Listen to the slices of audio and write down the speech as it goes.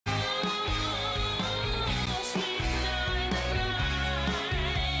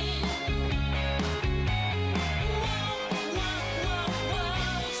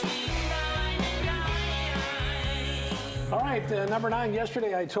number 9.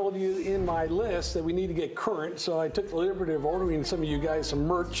 Yesterday I told you in my list that we need to get current, so I took the liberty of ordering some of you guys some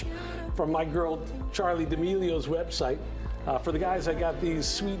merch from my girl Charlie D'Amelio's website. For the guys, I got these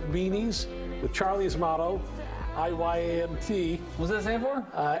sweet beanies with Charlie's motto, IYAMT. What's that stand for?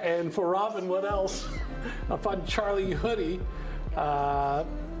 And for Robin, what else? A fun Charlie hoodie.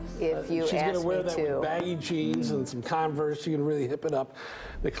 If you she's going to wear that to. with baggy jeans and some Converse. She can really hip it up.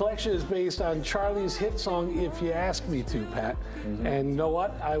 The collection is based on Charlie's hit song, If You Ask Me To, Pat. And you know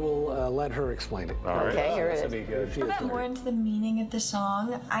what? I will let her explain it. All right. Okay, here it is. Be good. To get more into the meaning of the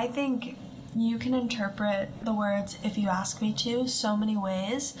song, I think you can interpret the words "if you ask me to" so many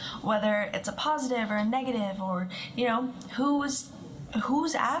ways, whether it's a positive or a negative, or who's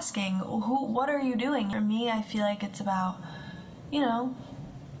asking, what are you doing? For me, I feel like it's about,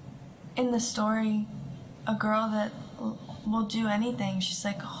 in the story, a girl that will do anything. She's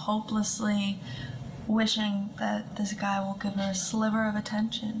like hopelessly wishing that this guy will give her a sliver of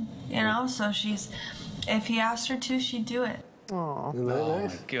attention, so if he asked her to, she'd do it. Isn't that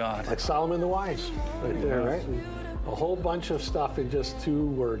nice? My God. Like Solomon the Wise, right there, right? And a whole bunch of stuff in just 2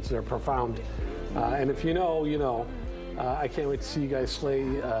 words. They're profound. And if you know, you know. I can't wait to see you guys slay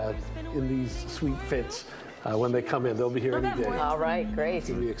in these sweet fits when they come in. They'll be here any day. All right, great. It's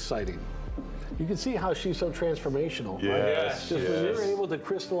going to be exciting. You can see how she's so transformational, Yes, right? Just when yes. you're able to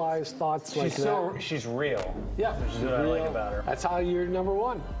crystallize thoughts like that. She's real. Yeah, Which is what I like about her. That's how you're number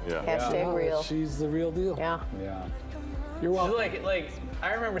 1. Yeah. Hashtag real. She's the real deal. Yeah. Yeah. You're welcome. Like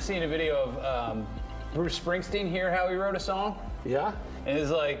I remember seeing a video of Bruce Springsteen here, how he wrote a song, Yeah? and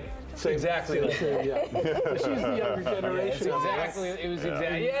it's like exactly like that. Yeah. She's the younger generation. It was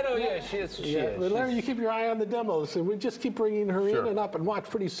exactly. Yeah, no, yeah, she is. But Larry, you keep your eye on the demos, and we just keep bringing her in and up and watch.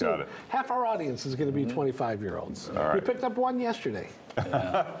 Pretty Got soon, it. half our audience is going to be 25-year-olds. All right. We picked up one yesterday.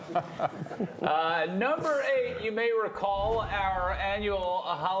 Number 8, you may recall our annual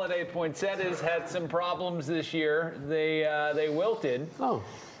holiday poinsettias had some problems this year. They wilted. Oh.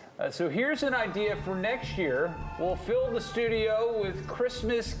 So here's an idea for next year. We'll fill the studio with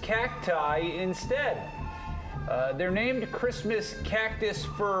Christmas cacti instead. They're named Christmas cactus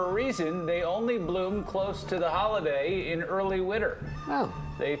for a reason. They only bloom close to the holiday in early winter. Oh.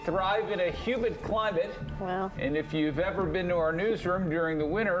 They thrive in a humid climate. Wow. And if you've ever been to our newsroom during the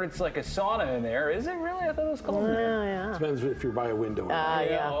winter, it's like a sauna in there. Is it really? I thought it was cold in there. Yeah. Depends if you're by a window. Or not.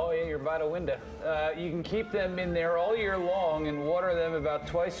 Yeah. Oh, yeah, you're by the window. You can keep them in there all year long and water them about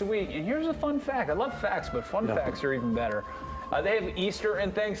twice a week. And here's a fun fact. I love facts, but fun facts are even better. They have Easter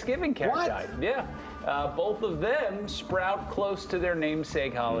and Thanksgiving cacti. What? Yeah. Both of them sprout close to their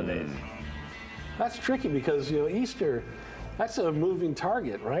namesake holidays. That's tricky because, Easter, that's a moving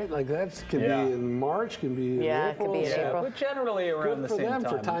target, right? Like that can be in March, can be in Yeah, it April. could be in so April. But generally around Good the for same them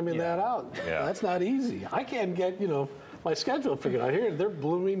time. for timing that out. Yeah. That's not easy. I can't get, my schedule figured out here. They're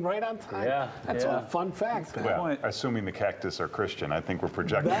blooming right on time. Yeah, That's yeah. a fun fact, Pat. Well, assuming the cactus are Christian, I think we're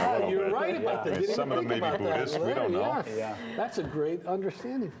projecting a That, little you're bit. right about that. I mean, Didn't some of even them may think be about that, Buddhist. We don't know. Larry. Yeah. That's a great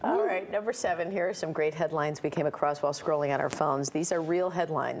understanding. All right, number 7. Here are some great headlines we came across while scrolling on our phones. These are real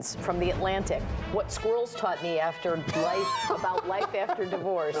headlines from The Atlantic. What squirrels taught me about life after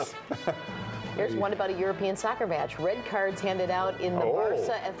divorce. Here's one about a European soccer match. Red cards handed out in the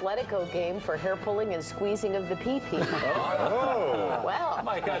Barca Atletico game for hair pulling and squeezing of the pee-pee. Well.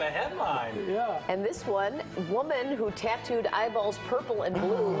 My kind of headline. Yeah. And this one, woman who tattooed eyeballs purple and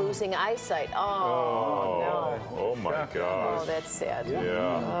blue losing eyesight. Oh, no. Oh my Oh, gosh. that's sad. Yeah.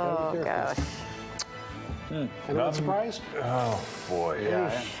 Oh, gosh. Anyone surprised? Oh boy.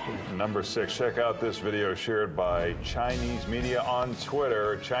 Yeah. Number 6, check out this video shared by Chinese media on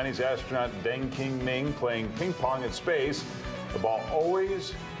Twitter. Chinese astronaut Deng Qingming playing ping pong in space. The ball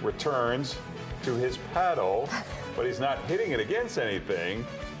always returns to his paddle, but he's not hitting it against anything.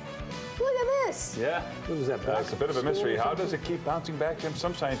 Look at this. Yeah. What was that? That's a bit of a mystery. How does it keep bouncing back to him?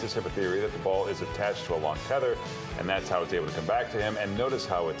 Some scientists have a theory that the ball is attached to a long tether, and that's how it's able to come back to him. And notice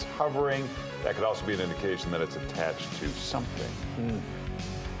how it's hovering. That could also be an indication that it's attached to something.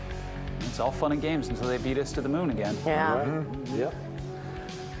 It's all fun and games until they beat us to the moon again. Yeah. Yep.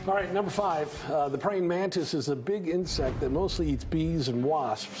 All right, number 5. The praying mantis is a big insect that mostly eats bees and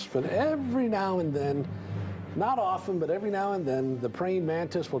wasps, but every now and then, not often, but every now and then, the praying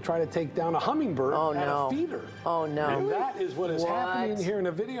mantis will try to take down a hummingbird at a feeder. Oh, no. And that is what is happening here in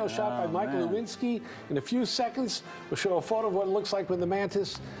a video shot by Michael Lewinsky. In a few seconds, we'll show a photo of what it looks like when the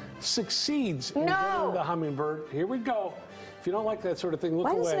mantis succeeds in getting the hummingbird. Here we go. If you don't like that sort of thing, look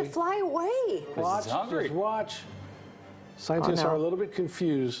away. Why does it fly away? Watch, it's hungry. just watch. Scientists are a little bit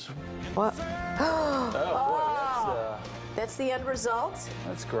confused. What? Oh, boy, That's the end result?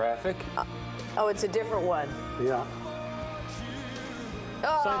 that's graphic. Oh, it's a different one. Yeah.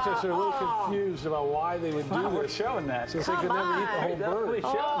 Scientists are a little confused about why they would do We're this. showing that. Since they could never eat the whole bird.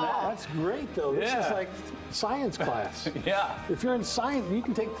 That's That's great, though. This is like science class. Yeah. If you're in science, you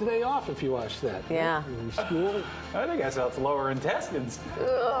can take today off if you watch that. Yeah. In school. I think that helps lower intestines.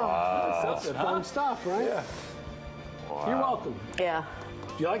 That's fun stuff, right? Yeah. Wow. You're welcome. Yeah.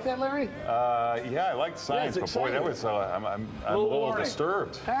 Do you like that, Larry? Yeah, I like science, it's but boy, that exciting. was I'm a little warning.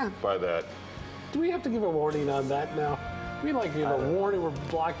 disturbed Huh? by that. Do we have to give a warning on that now? We like to give a warning. We're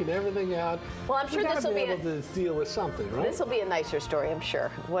blocking everything out. Well, I'm sure we this will be be able to deal with something, right? This will be a nicer story, I'm sure.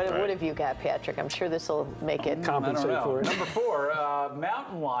 What have you got, Patrick? I'm sure this will make it. Compensate for it. Number 4,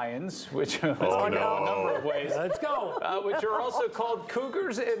 mountain lions, which let's go a number of ways. Let's go. Which are also called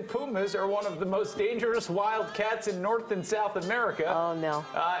cougars and pumas, are one of the most dangerous wild cats in North and South America. Oh, no.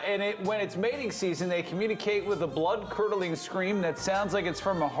 When it's mating season, they communicate with a blood-curdling scream that sounds like it's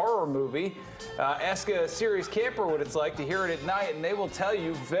from a horror movie. Ask a serious camper what it's like to hear it at night, and they will tell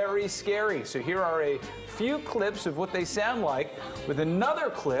you very scary. So here are a few clips of what they sound like with another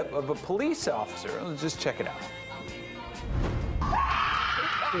clip of a police officer. Let's just check it out.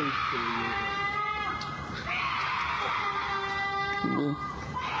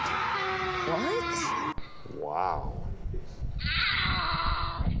 What? Wow.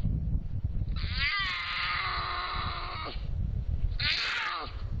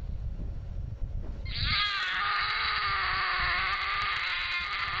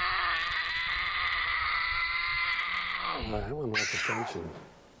 That one wants attention.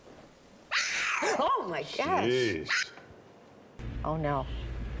 Oh my gosh. Jeez. Oh no.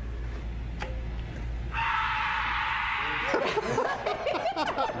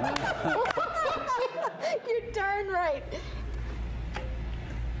 You're darn right.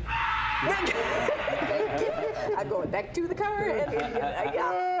 I'm going back to the car.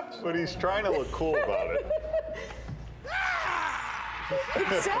 Yeah. But he's trying to look cool about it.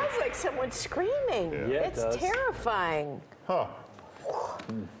 It sounds like someone screaming. Yeah, it It's does. terrifying. Huh.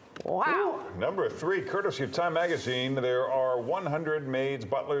 Wow. Number 3, courtesy of Time Magazine, there are 100 maids,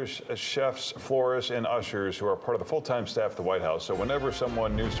 butlers, chefs, florists, and ushers who are part of the full-time staff at the White House. So whenever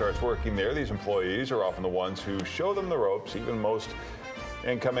someone new starts working there, these employees are often the ones who show them the ropes. Even most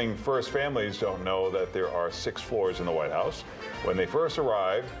incoming first families don't know that there are 6 floors in the White House. When they first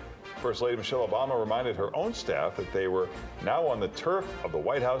arrived, First Lady Michelle Obama reminded her own staff that they were now on the turf of the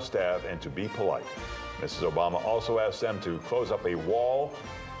White House staff and to be polite. Mrs. Obama also asked them to close up a wall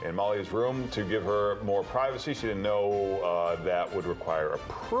in Molly's room to give her more privacy. She didn't know that would require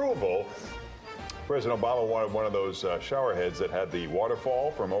approval. President Obama wanted one of those shower heads that had the waterfall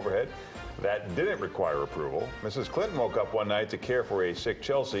from overhead. That didn't require approval. Mrs. Clinton woke up one night to care for a sick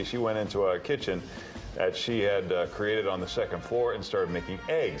Chelsea. She went into a kitchen that she had created on the 2nd floor and started making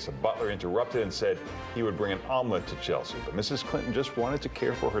eggs. A butler interrupted and said he would bring an omelet to Chelsea. But Mrs. Clinton just wanted to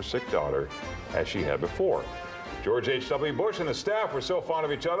care for her sick daughter as she had before. George H.W. Bush and the staff were so fond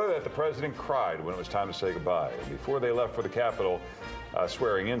of each other that the president cried when it was time to say goodbye. And before they left for the Capitol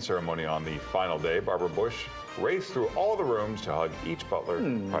swearing-in ceremony on the final day, Barbara Bush raced through all the rooms to hug each butler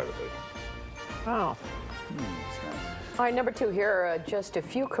privately. Wow. All right, number 2, here are just a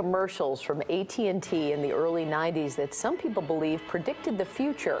few commercials from AT&T in the early 90s that some people believe predicted the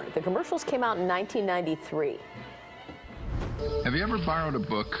future. The commercials came out in 1993. Have you ever borrowed a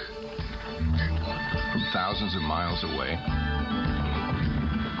book from thousands of miles away,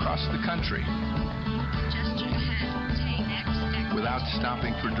 across the country, without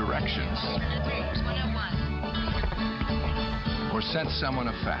stopping for directions, or sent someone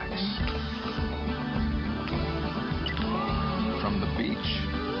a fax? From the beach,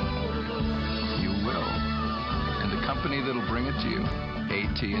 you will. And the company that'll bring it to you,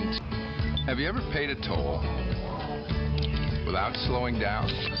 AT&T. Have you ever paid a toll without slowing down?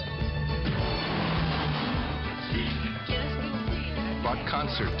 Bought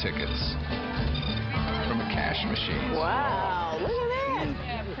concert tickets from a cash machine? Wow, look at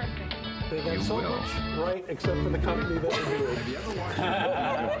that. They got You so will. much right, except for the company that would do it. Have you ever watched a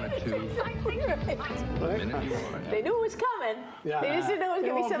movie you wanted to? The minute you wanted. They knew it was coming. Yeah. They just didn't know it was It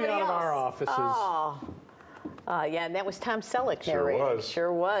going to be won't be somebody out of else. our offices. Oh. Yeah, and that was Tom Selleck Sure narrating. was.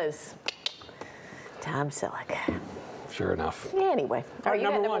 Sure was. Tom Selleck. Sure enough. Anyway, all right, you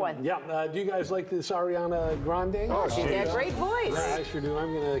got number 1. Yeah. Do you guys like this Ariana Grande? Oh, she's got a great voice. Yeah, I sure do.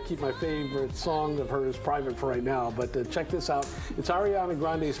 I'm going to keep my favorite song of hers private for right now, but check this out. It's Ariana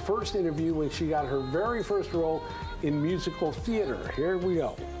Grande's first interview when she got her very first role in musical theater. Here we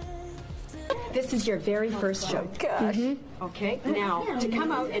go. This is your very first show. Gosh. Okay. Now, to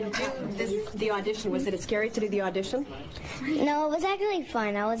come out and do the audition, was it scary to do the audition? No, it was actually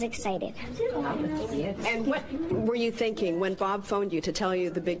fun. I was excited. And what were you thinking when Bob phoned you to tell you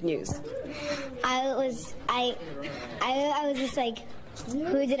the big news? I was just like,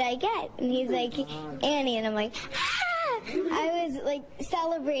 who did I get? And he's like, Annie, and I'm like, ah! I was like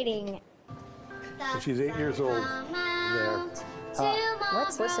celebrating. So she's 8 years old there.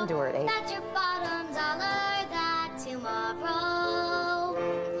 Let's listen to her at 8. That your bottom dollar, that tomorrow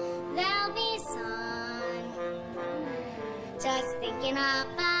there'll be sun. Just thinking about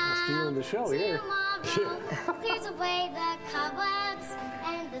Stealing the show here. tomorrow. Clears away the cobwebs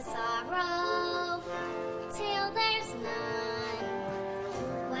and the sorrow till there's none.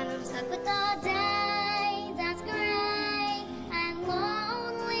 When I'm stuck with the day that's gray and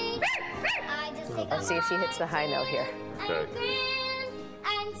lonely, I just think Let's see if she hits the high note here. Okay.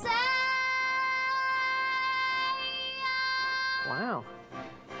 and say, Wow.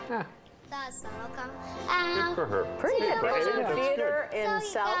 the sun will come Good out. for her. Pretty good. That was in Yeah, a that's theater in So you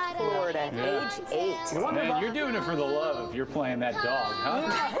South gotta Florida, Yeah. age 8. Man, you're doing it for the love if you're playing that dog, huh?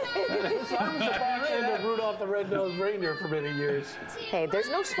 I was the back end of Rudolph the Red-Nosed Reindeer for many years. Hey, there's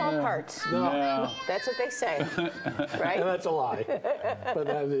no small parts. No. That's what they say, And right? that's a lie. But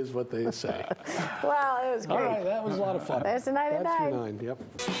that is what they say. Wow, that was great. All right, that was a lot of fun. There's a 9 and That's your 9. 9, yep.